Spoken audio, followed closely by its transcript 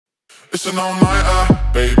It's an all-nighter,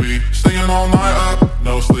 baby. Staying all night up,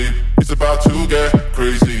 no sleep. It's about to get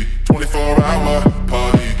crazy. 24-hour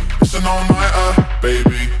party. It's an all-nighter,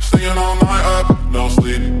 baby. Staying all night up, no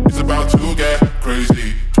sleep. It's about to get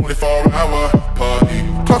crazy. 24-hour party.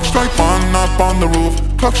 Clock strike 1 up on the roof.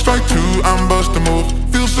 Clock strike 2, I'm busting moves.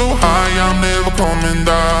 Feel so high, I'm never coming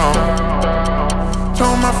down.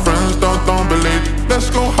 Tell my friends, don't believe. Let's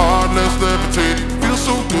go hard, let's levitate. Feel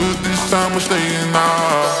so good, this time we're staying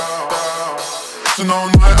out. It's an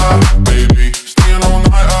all-nighter, baby. Staying all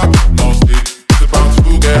night up, no sleep. It's about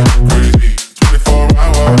to get crazy.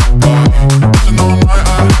 24-hour party. It's an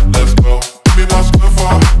all-nighter, let's go. Give me what's good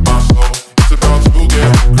for my soul. It's about to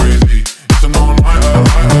get crazy. It's an all-nighter,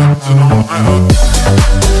 it's an all-nighter.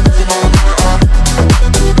 It's an all-nighter.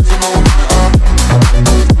 It's an all-nighter. 24-hour.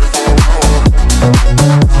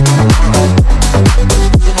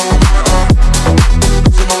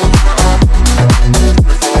 It's an all-nighter. It's an all-nighter.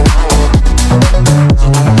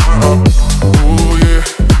 24-hour. Ooh yeah,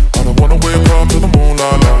 I don't wanna wake up till the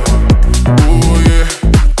moonlight light. Ooh yeah,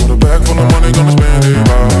 got a bag full of money, gonna spend it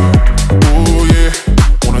right. Ooh yeah,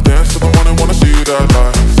 wanna dance to the morning, wanna see that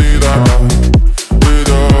light with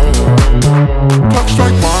us. Clock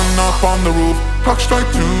strike 1 up on the roof. Clock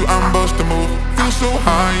strike 2, I'm busting move. Feel so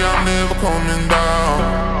high, I'm never coming down.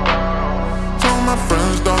 Tell my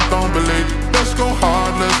friends, don't believe. Let's go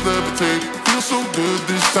hard, let's levitate. Feel so good,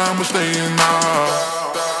 this time we're staying out.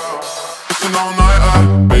 It's an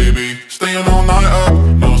all-nighter, baby. Staying all night up,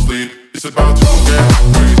 no sleep. It's about to get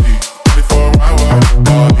crazy. 24-hour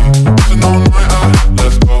party. It's an all-nighter,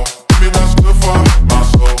 let's go. Give me what's good for my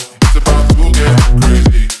soul. It's about to get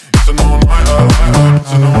crazy. It's an all-nighter,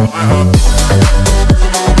 it's an all-nighter. It's an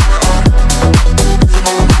all-nighter. It's an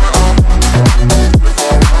all-nighter.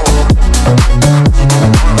 24-hour. It's an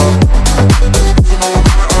all-nighter. It's an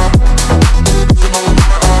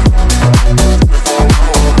all-nighter. It's an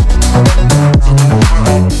all-nighter.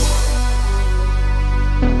 24-hour.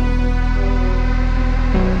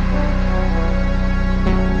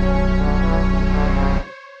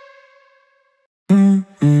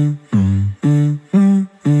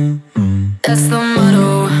 That's the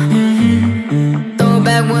motto. Throw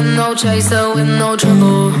back with no chaser, with no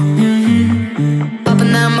trouble.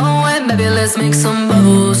 Popping that Moet, baby, let's make some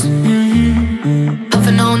bubbles.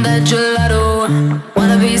 Puffing on that gelato.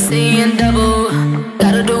 Wanna be seeing double.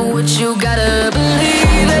 Gotta do what you gotta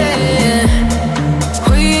believe it.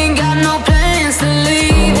 We ain't got no plans to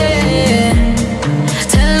leave it.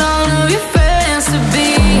 Tell all of your friends to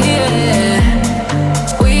be here.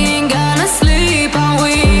 We ain't gonna sleep all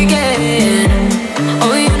weekend.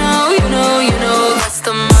 Oh, you know, that's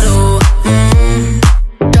the motto.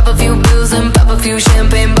 Drop a few bills and pop a few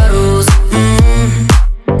champagne bottles.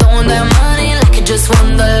 Throwing that money like you just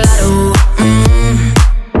won the lotto.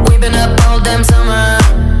 We've been up all damn summer,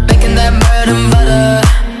 making that bread and butter.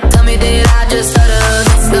 Tell me, did I just stutter?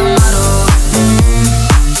 That's the motto.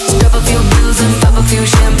 Drop a few bills and pop a few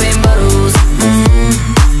champagne bottles.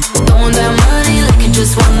 Throwing that money like you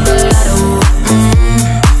just won the lotto.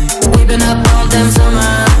 We've been up all damn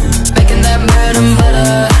summer, making that bread and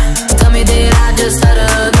butter. Tell me, did I just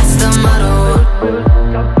stutter? That's the motto.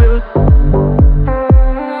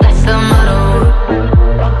 That's the motto.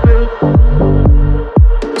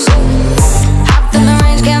 Hopped in the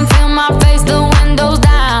range, can't feel my face, the windows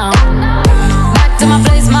down. Back to my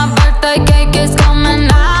place, my birthday cake is coming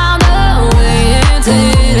out. The way it's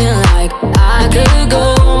hitting, like I could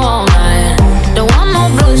go all night. Don't want no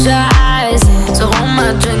bloodshot eyes, so hold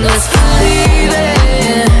my drink, let's leave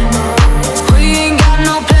it. We ain't got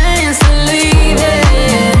no plans to leave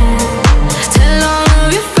it. Tell all of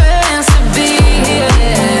your friends to be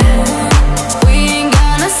here. We ain't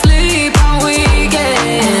gonna sleep all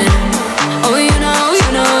weekend. Oh, you know,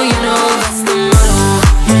 that's the motto.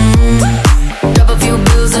 Drop a few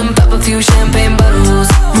bills and pop a few champagne bottles.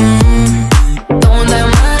 Throwing that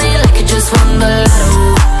money like you just won the lotto.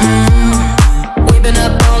 We've been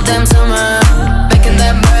up all damn summer, making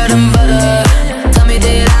that bread and butter. Tell me,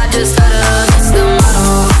 did I just stutter? That's the motto.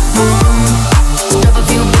 Drop a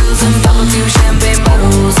few bills and pop a few champagne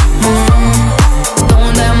bottles.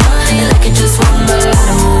 Throwing that money like you just won the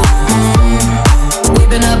lotto. We've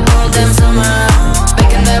been up all damn summer,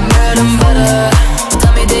 making that bread and butter.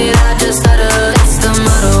 Tell me, did I just stutter? That's the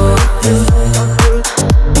motto. That's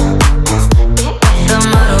the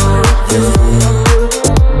motto.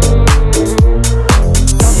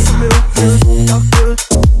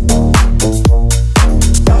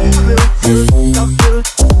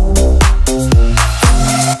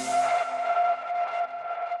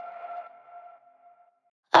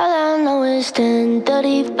 All I know is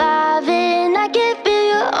 10:35 and I can feel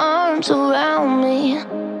your arm arms around me,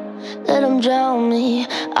 let them drown me.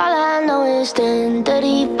 All I know is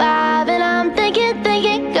 10:35, and I'm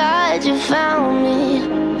thinking, God, you found me,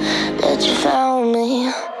 that you found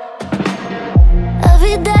me.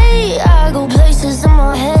 Every day I go places in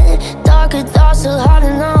my head, darker thoughts are hard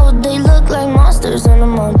to know. They look like monsters under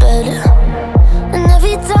my bed. And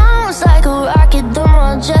every time it's like a rocket through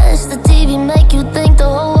my chest. The TV make you think the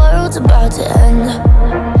whole world's about to end.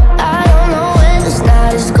 I don't know where this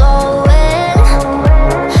night is going,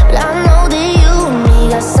 but I know that you and me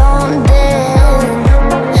got something.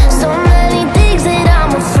 So many things that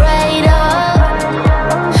I'm afraid of,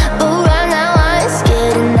 but right now I ain't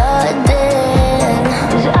scared of nothing.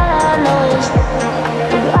 'Cause all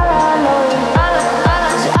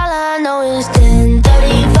I know is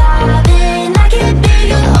 10:35, and I can feel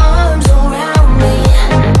your arms around me,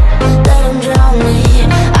 let them drown me.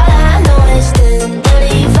 All I know is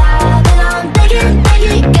 10:35, and I'm thinking,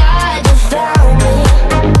 God, you found me,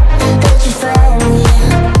 that you found me.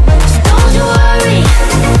 So don't you worry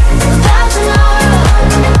about tomorrow,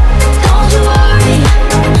 don't you worry,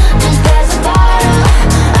 just pass the bottle.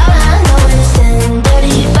 All I know is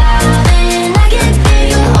 10:35, and I can feel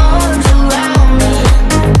your arms around me,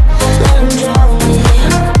 let them drown me.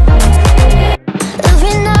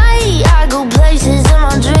 Every night I go places in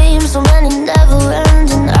my dreams, so many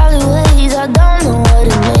never-ending alleyways. I don't know what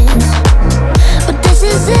it means, but this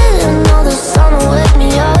is it. I know the sun will wake me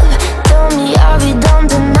up, tell me I'll be done,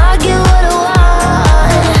 then I get what I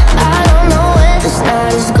want. I don't know where this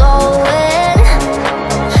night is going,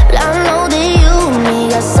 but I know that you and me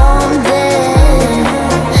got something.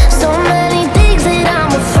 So many things that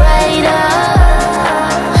I'm afraid of,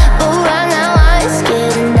 but right now I ain't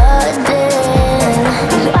scared of nothing.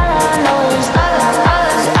 'Cause all I know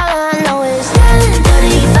is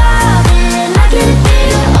 10:35, and I can feel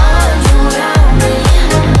your arms around me,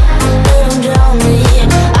 let them drown me.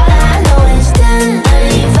 All I know is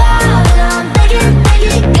 10:35, and I'm thinking,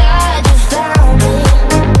 God, you found me,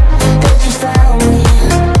 that you found me.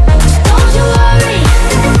 So don't you worry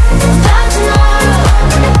about tomorrow,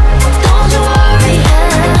 don't you worry,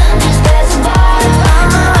 just pass the bottle.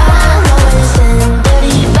 All I know is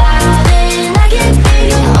 10:35, and I can feel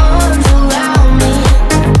your arms around me,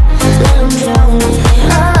 let them drown me.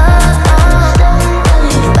 10:35.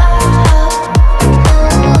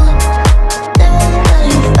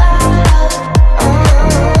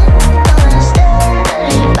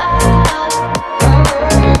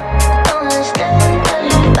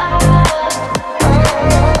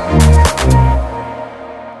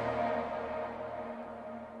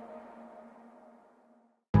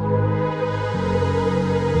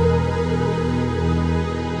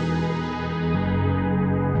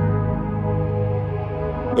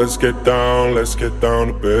 Let's get down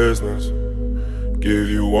to business. Give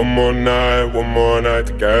you one more night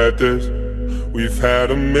to get this. We've had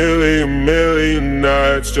a million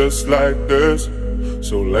nights just like this.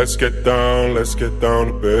 So let's get down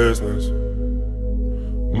to business.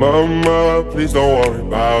 Mama, please don't worry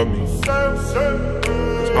about me,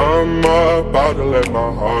 'cause I'm about to let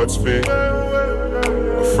my heart speak.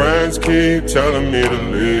 My friends keep telling me to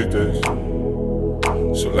leave this.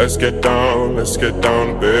 So let's get down to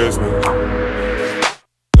business.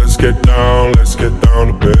 Let's get down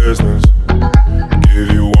to business. Give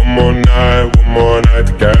you one more night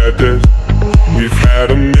to get this. We've had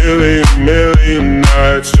a million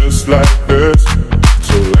nights just like this.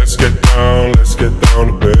 So let's get down to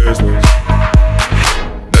business.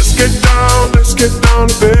 Let's get down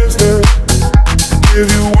to business. Give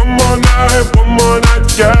you one more night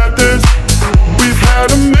to get this. We've had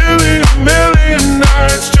a million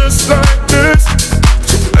nights just like this.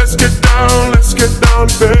 So let's get down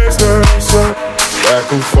to business. Back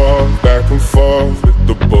and forth with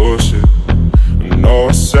the bullshit. I know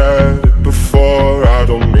I said it before, I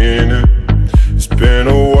don't mean it. It's been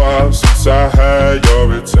a while since I had your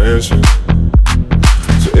attention,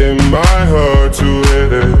 so it might hurt to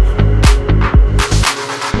hit it.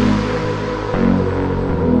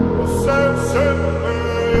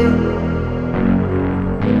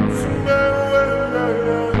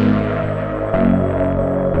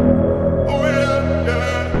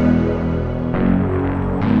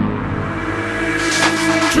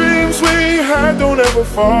 Don't ever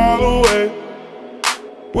fall away.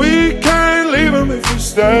 We can't leave them if we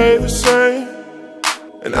stay the same.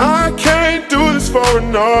 And I can't do this for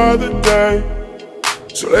another day.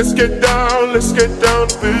 So let's get down to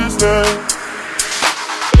business.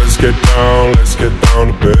 Let's get down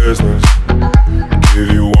to business. Give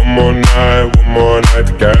you one more night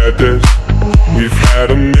to get this. We've had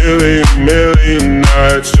a million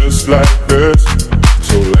nights just like this.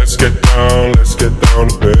 So let's get down, let's get down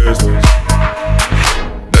to business.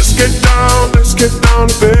 Let's get down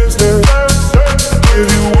to business. Give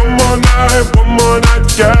you one more night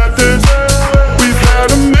to get this. We've had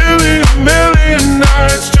a million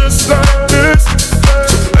nights just like this.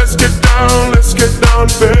 So let's get down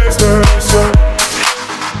to business.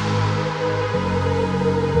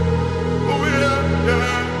 Oh yeah,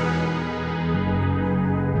 yeah.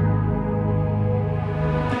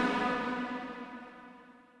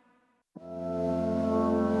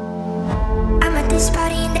 I'm at this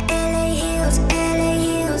party in the LA hills,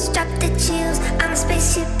 drop the chills. I'm a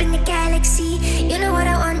spaceship in the galaxy. You know what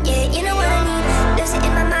I want, yeah, you know what I need. Lose it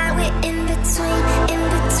in my mind, we're in between,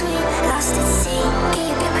 lost at sea. Can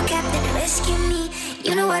you be my captain and rescue me?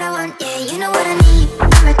 You know what I want, yeah, you know what I need.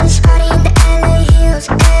 I'm at this party in the LA hills,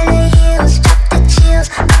 drop the chills.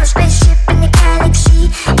 I'm a spaceship in the galaxy.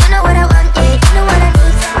 You know what I want, yeah, you know what I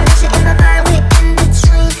need. Lose it in my mind, we're in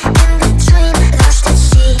between, lost at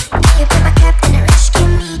sea. Can you be my captain and rescue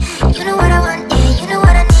me? You know what I want, yeah, you know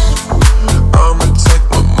what I need. I'ma take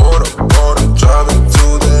my motor, driving to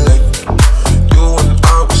the lake. You and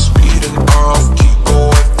I were speeding off, keep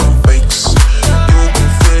away from fakes. You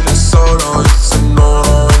been feeling solo, it's a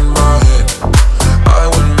no-no in my head. I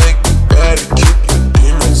would make it better, keep your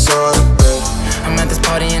demons out of bed. I'm at this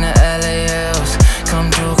party in the LA hills. Come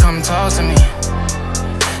through, come talk to me.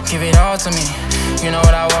 Give it all to me. You know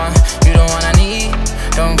what I want, you the one I need.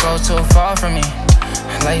 Don't go too far from me.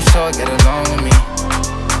 Life short, get along with me.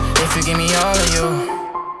 If you give me all of you,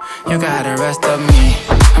 you got the rest of me.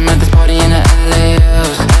 I'm at this party in the LA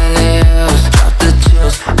hills, drop the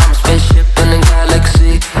chills. I'm a spaceship in the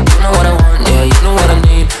galaxy. You know what I want, yeah, you know what I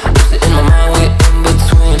need. Lose it in my mind, we're in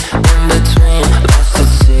between, lost at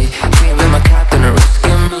sea. Can't be my captain or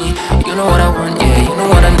risking me. You know what I want, yeah, you know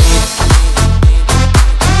what I need.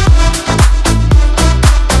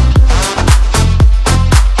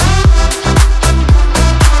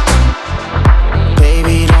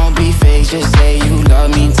 Baby, don't be fake, just say you love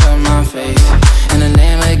me to my face. In a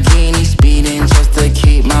Lamborghini speeding just to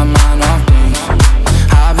keep my mind off things.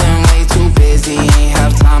 I've been way too busy, ain't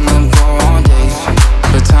have time to go on dates.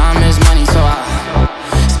 But time is money, so I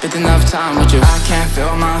spent enough time with you. I can't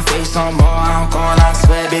feel my face no more, I'm going, I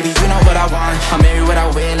swear. Baby, you know what I want, I'm married what I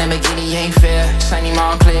wear. Lamborghini ain't fair, shiny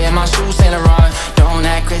Montclair, my shoes Saint Laurent. Don't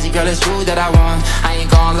act crazy, girl, it's you that I want. I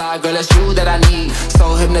ain't gon' lie, girl, it's you that I need.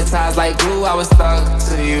 So hypnotized like glue, I was stuck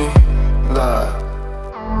to you, love.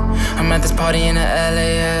 I'm at this party in the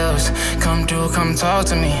LA hills. Come through, come talk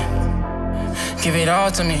to me. Give it all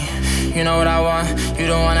to me. You know what I want, you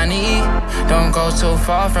the one I need. Don't go too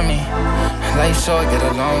far from me. Life short, get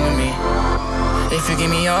along with me. If you give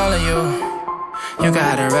me all of you, you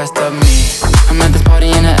got the rest of me. I'm at this party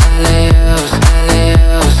in the LA hills,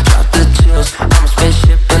 drop the chills. I'm a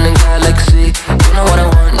spaceship in the galaxy. You know what I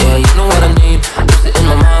want, yeah, you know what I need. Lose it in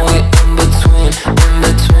my mind, we're in between,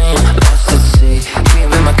 lost at sea. Can't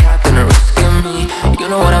be my captain or risking me. You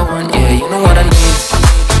know what I want, yeah, you know what I need.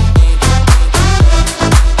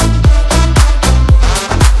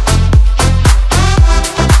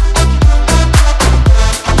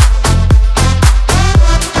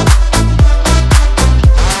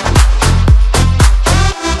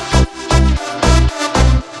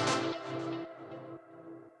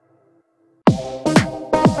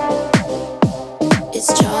 It's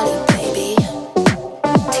Charlie, baby.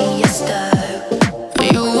 Tiesto.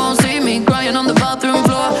 You won't see me crying on the bathroom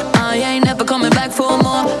floor. I ain't never coming back for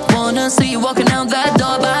more. Wanna see you walking out that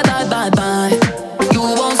door. Bye, bye, bye, bye. You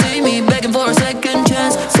won't see me begging for a second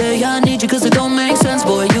chance. Say I need you cause it don't make sense.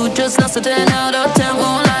 Boy, you just lost a 10 out of 10.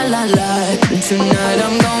 Won't lie. Tonight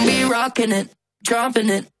I'm gonna be rocking it, dropping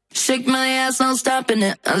it. Shake my ass, no stopping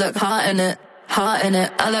it. I look hot in it,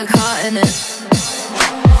 I look hot in it.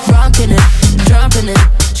 Rocking it, dropping it.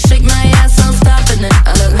 Shake my ass, I'm stopping it.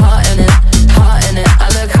 I look hot in it, I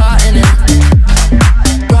look hot in it.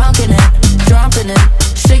 Rocking it, dropping it.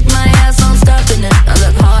 Shake my ass, I'm stopping it. I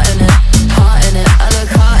look hot in it, I look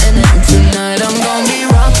hot in it. Tonight I'm gonna be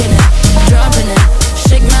rocking it, dropping it.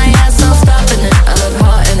 Shake my ass, I'm stopping it. I look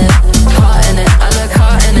hot in it, I look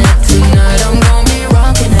hot in it. Tonight I'm gonna be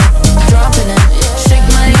rocking it, dropping it. Shake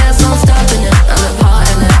my ass, I'm stopping it. I look hot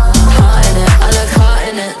in it, I look hot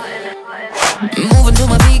in it. Moving till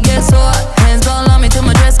my feet get sore. Hands all on me till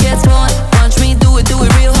my dress gets torn. Watch me do it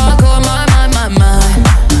real hardcore. My.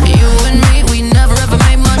 You and me, we never ever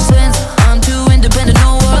made much sense. I'm too independent,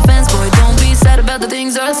 no offense. Boy, don't be sad about the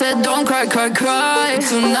things I said. Don't cry.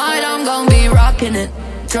 Tonight I'm gonna be rocking it,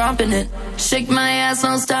 dropping it. Shake my ass,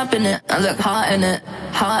 I'm stopping it. I look hot in it,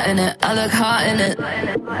 I look hot in it.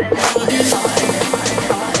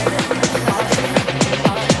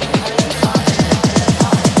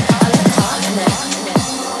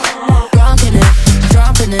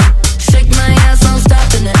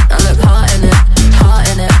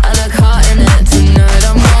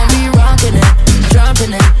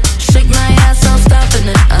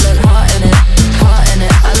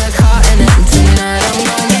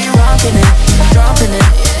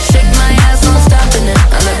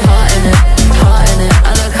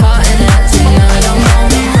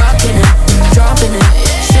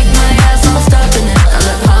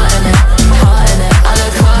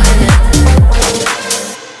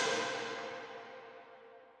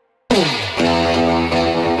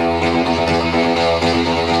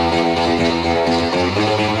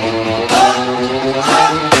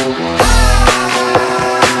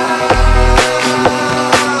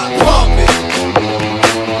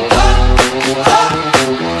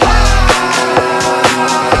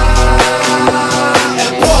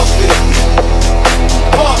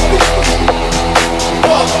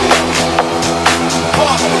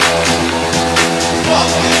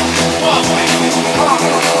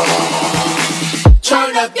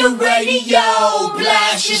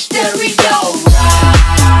 blast your stereo.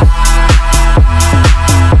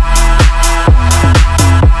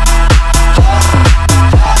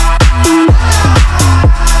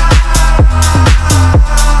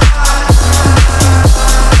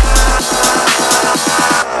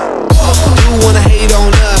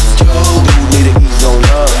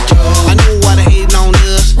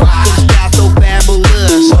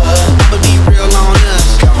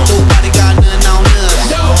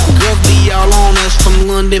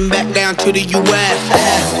 Back down to the US.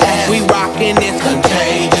 We rockin' this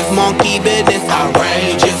contagious, monkey business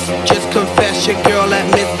outrageous. Just confess your girl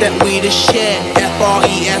admits that we the shit.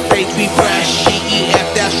 F-R-E-S-H, we fresh.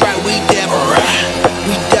 G-E-F, that's right, we different.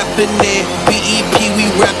 We definite. B-E-P, we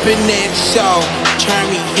reppin' it. So, turn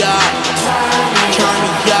me up, turn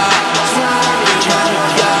me up, turn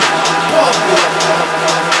me up.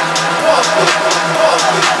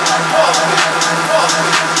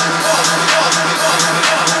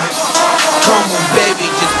 Come on, baby,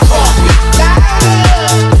 just pump it louder,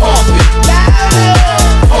 pump it louder,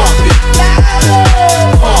 pump it louder,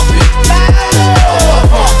 pump it louder,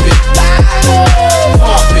 pump it louder,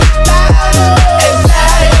 pump it louder, and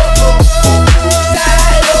louder,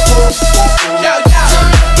 louder. Yo, yo.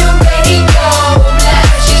 Turn up your radio,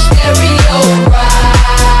 blast your stereo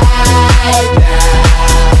right now.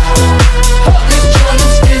 Hope this joint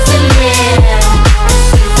is sizzling,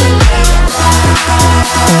 sizzling.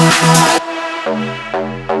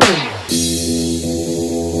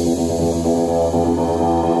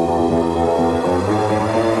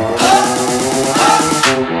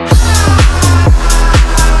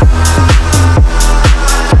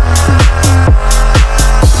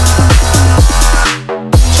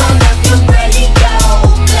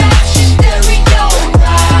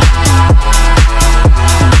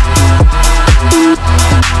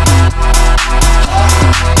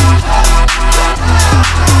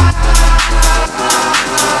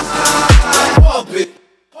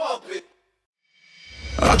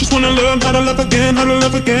 I just wanna learn how to love again, how to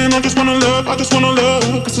love again. I just wanna love,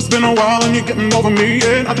 cause it's been a while and you're getting over me,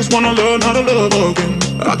 yeah. I just wanna learn how to love again.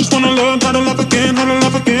 I just wanna learn how to love again, how to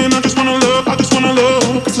love again. I just wanna love,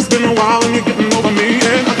 cause it's been a while and you're getting over me,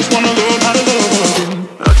 yeah. I just wanna learn how to love again.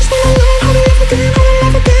 I just wanna learn how to love again, how to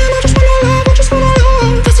love again. I just wanna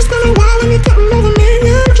love, cause it's been a while and you're getting over me,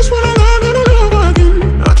 yeah. I just wanna learn how to love again.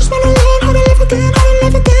 I just wanna learn how to love again, how to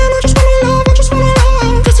love again. I just wanna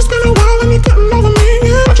love, cause it's been a while and you're getting over me,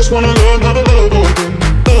 yeah. I just wanna learn how to love again,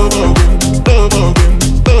 love again, love again,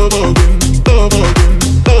 love again, love again, love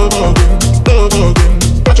again, love again.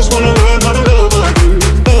 I just wanna learn how to love again,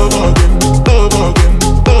 love again, love again, love again,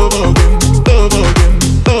 love again, love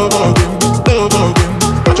again, love again.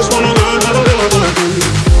 I just wanna learn how to love again.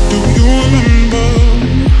 Do you remember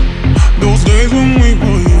those days when we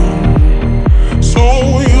were young, so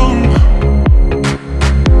young?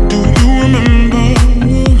 Do you remember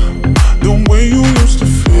the way you used to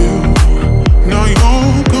feel? Now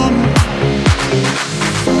you're gone.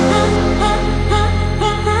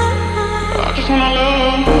 I just wanna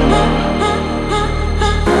love,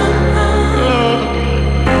 love again.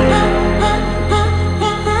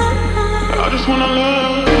 I just wanna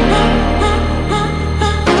love, I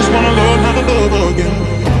just wanna learn how to love again.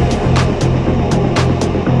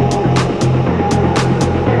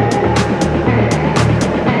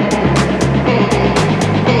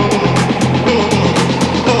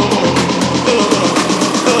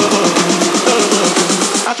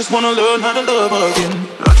 I just wanna learn how to love again.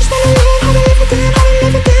 I just wanna learn how to love again, how to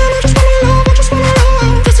love again. I just wanna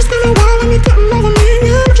love, cause it's been a while and you're getting over me,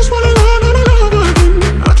 yeah. I just wanna learn how to love again.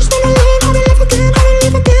 I just wanna learn how to love again, how to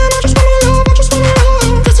love again. I just wanna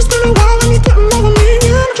love, cause it's been a while and you're getting over me,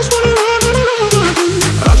 yeah. I just wanna learn how to love again.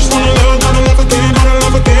 I just wanna learn how to love again, how to love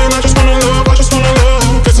again. I just wanna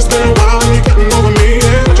love, cause it's been a while and you're getting over me,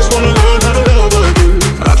 yeah. I just wanna learn how to love again.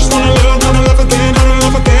 I just wanna learn how to love again, how to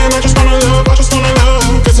love again. I just wanna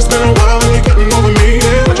love, cause it's been a while and you're getting over me,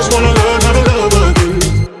 yeah. I just wanna learn how to love again.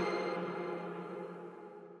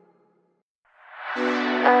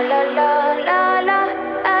 La la la la la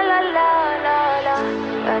la la la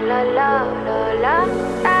la la la la la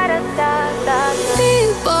da da da.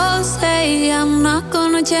 People say I'm not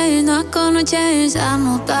gonna change, not gonna change. I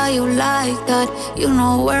know that you like that. You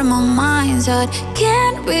know where my mind's at.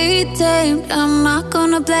 Can't be tamed. I'm not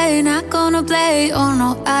gonna play, not gonna play. Oh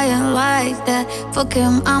no, I ain't like that. Fuck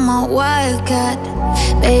him, I'm a wildcat.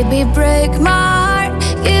 Baby, break my heart.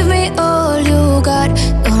 Give me all you got.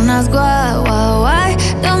 Don't ask why.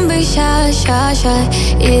 Don't be shy, shy, shy.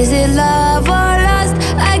 Is it love or lust?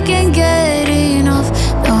 I can't get enough.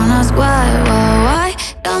 Don't ask why.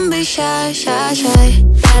 Don't be shy, shy, shy.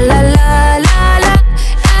 La la la la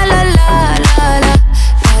la la la la la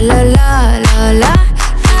la la la la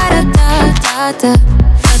da da da da da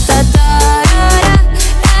da da da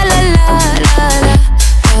la la la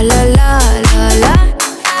la la la la la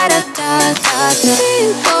da da da da.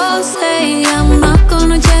 People say I'm not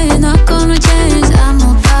gonna change, not gonna change. I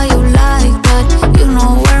know that you like that. You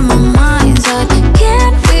know where my mind's at.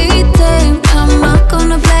 Can't be tamed. I'm not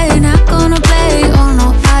gonna play, not gonna play. Oh no,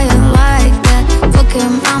 I ain't like that. Fuck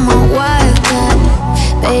him, I'm a wildcat.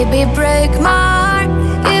 Baby, break my heart.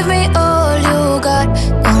 Give me all you got.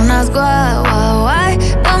 Don't ask why.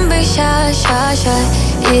 Don't be shy, shy, shy.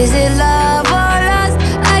 Is it love or lust?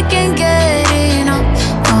 I can't get enough.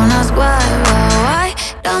 Don't ask why.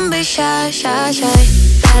 Don't be shy, shy, shy.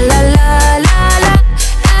 La la la la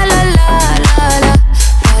la la la la la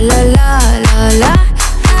la la la la la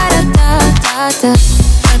da da da da da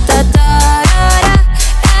da da la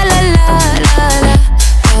la la la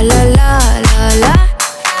la la la la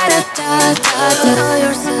da da da da. Know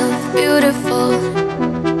yourself beautiful.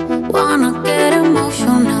 Wanna get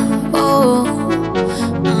emotional. Oh,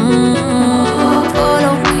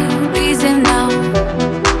 follow me, reason now.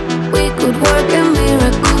 We could work a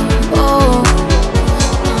miracle. Oh,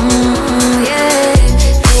 yeah.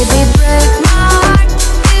 Baby, break my heart.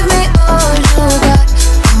 Give me all you got.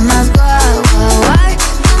 Don't ask why.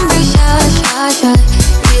 Don't be shy, shy, shy.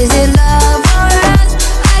 Is it love or lust?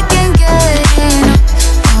 I can't get enough.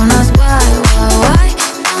 Don't ask why.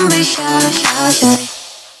 Don't be shy, shy, shy.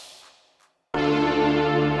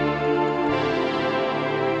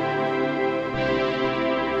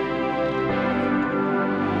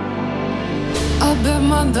 I bet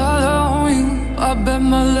my dollar on you, I bet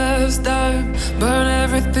my last dime. Burn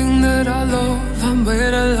everything that I love and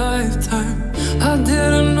wait a lifetime. I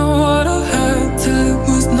didn't know what I had till it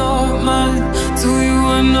was not mine. Till you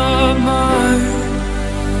were not mine.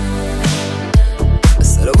 I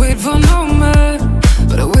said I wait for no man,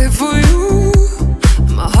 but I wait for you.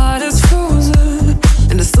 My heart is frozen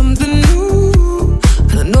into something new,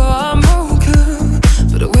 and I know I'm broken,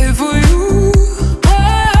 but I wait for you.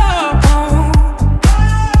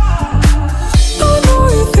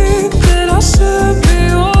 Should be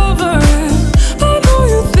over it. I know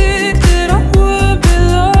you think that I would be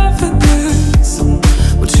loving this,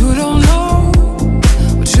 but you don't know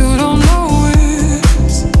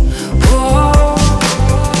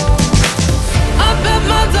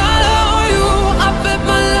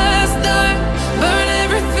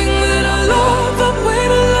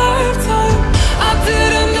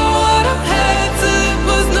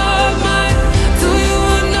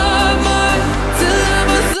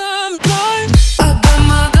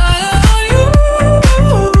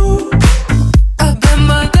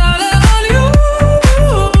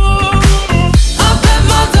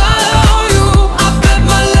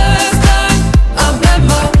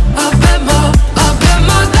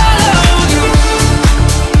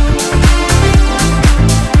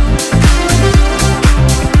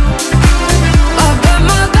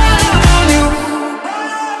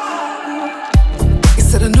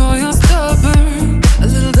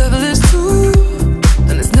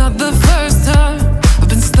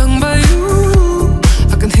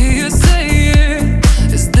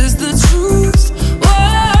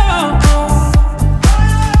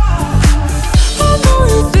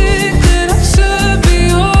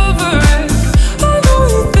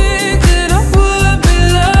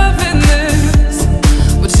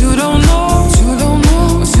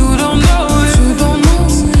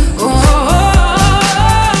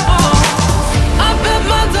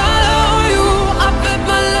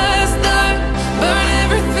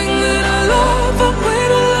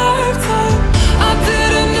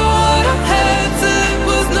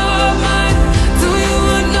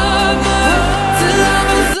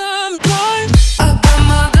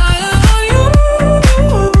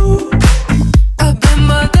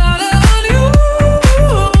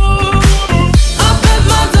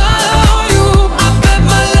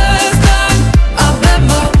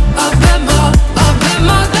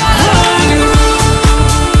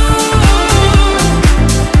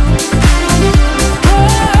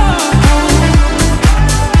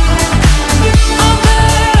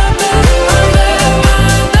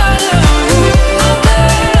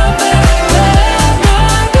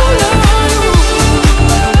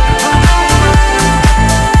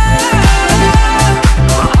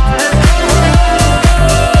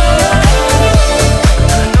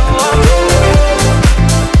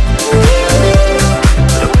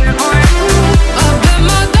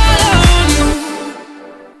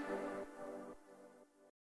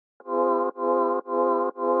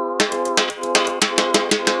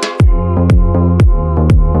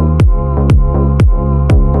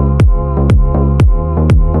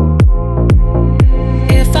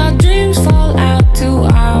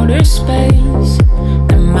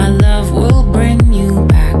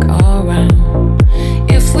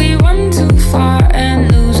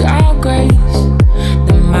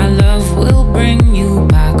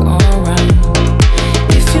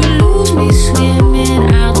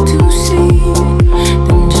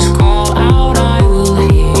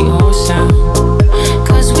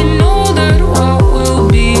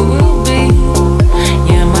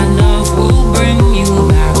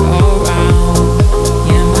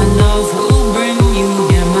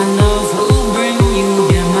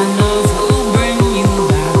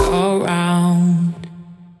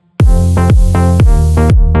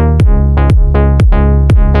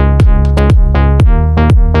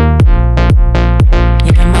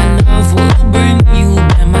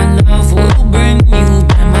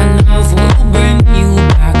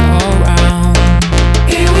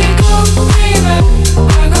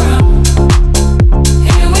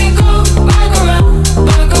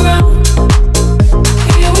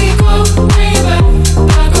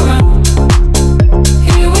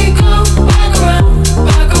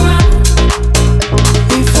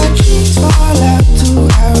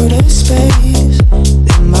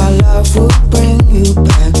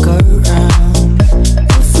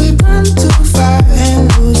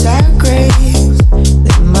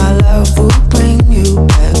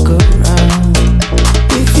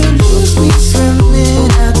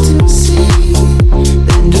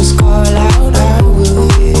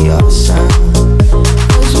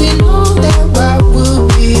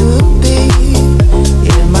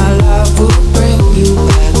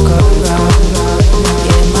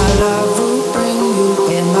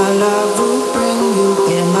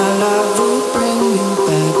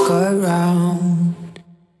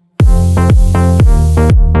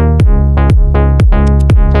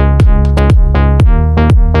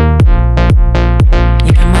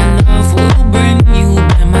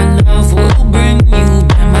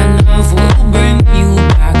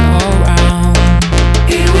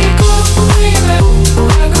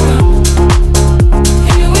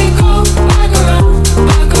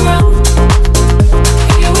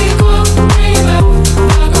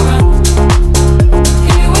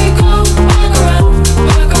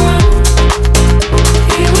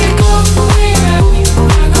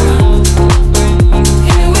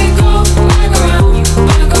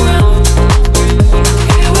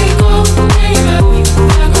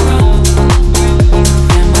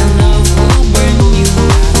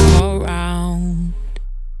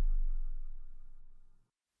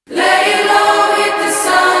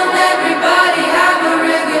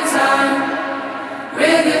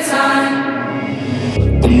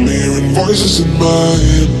voices in my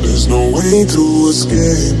head, there's no way to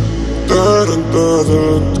escape. Da-da-da-da,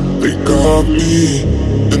 they got me.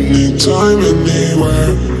 Anytime,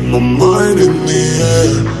 anywhere, my mind in the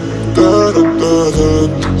air. Da-da-da-da,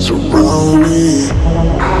 surround me.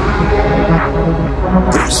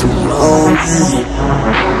 They surround me.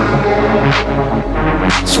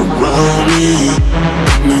 Surround me.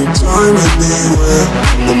 Anytime, anywhere,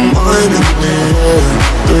 my mind in the air.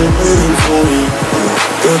 They're waiting for me,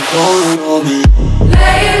 they're calling on me.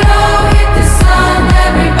 Lay low, hit the sun,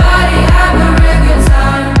 everybody have a real good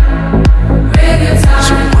time. Real good time.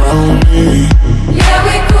 Surround me. Yeah,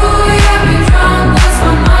 we cool, yeah, we drunk, lost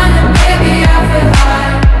my mind, and baby, I feel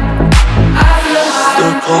high. I feel high.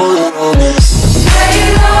 They're calling on me. Lay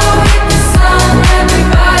low, hit the sun,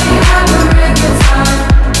 everybody have a real good time.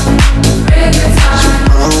 Real good time.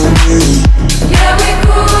 Surround me. Yeah, we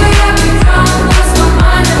cool, yeah, we drunk, lost my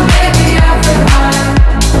mind, and baby, I feel high.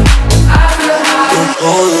 I feel high. They're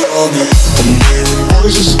calling on me. I'm hearing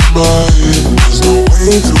voices in my head, there's no way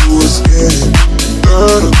to escape.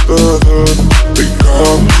 Da-da-da-da, they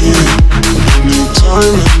got me.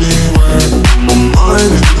 Anytime, anywhere, my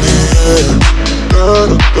mind in the air.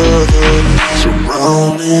 Da-da-da-da,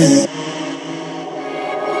 surround me.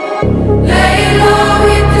 Lay low,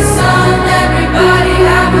 hit the sun, everybody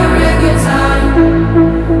have a real good time.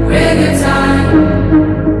 Real good time.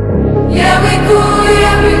 Yeah, we cool,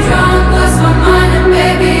 yeah, we drunk, lost my mind, and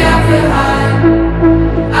baby, I feel high.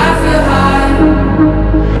 I feel high.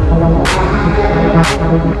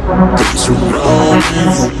 They surround me.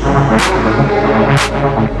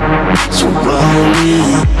 Surround me.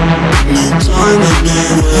 Anytime,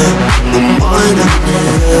 anywhere, my mind in the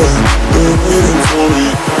air. They're waiting for me,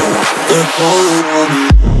 they're calling on me.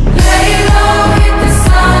 Lay low,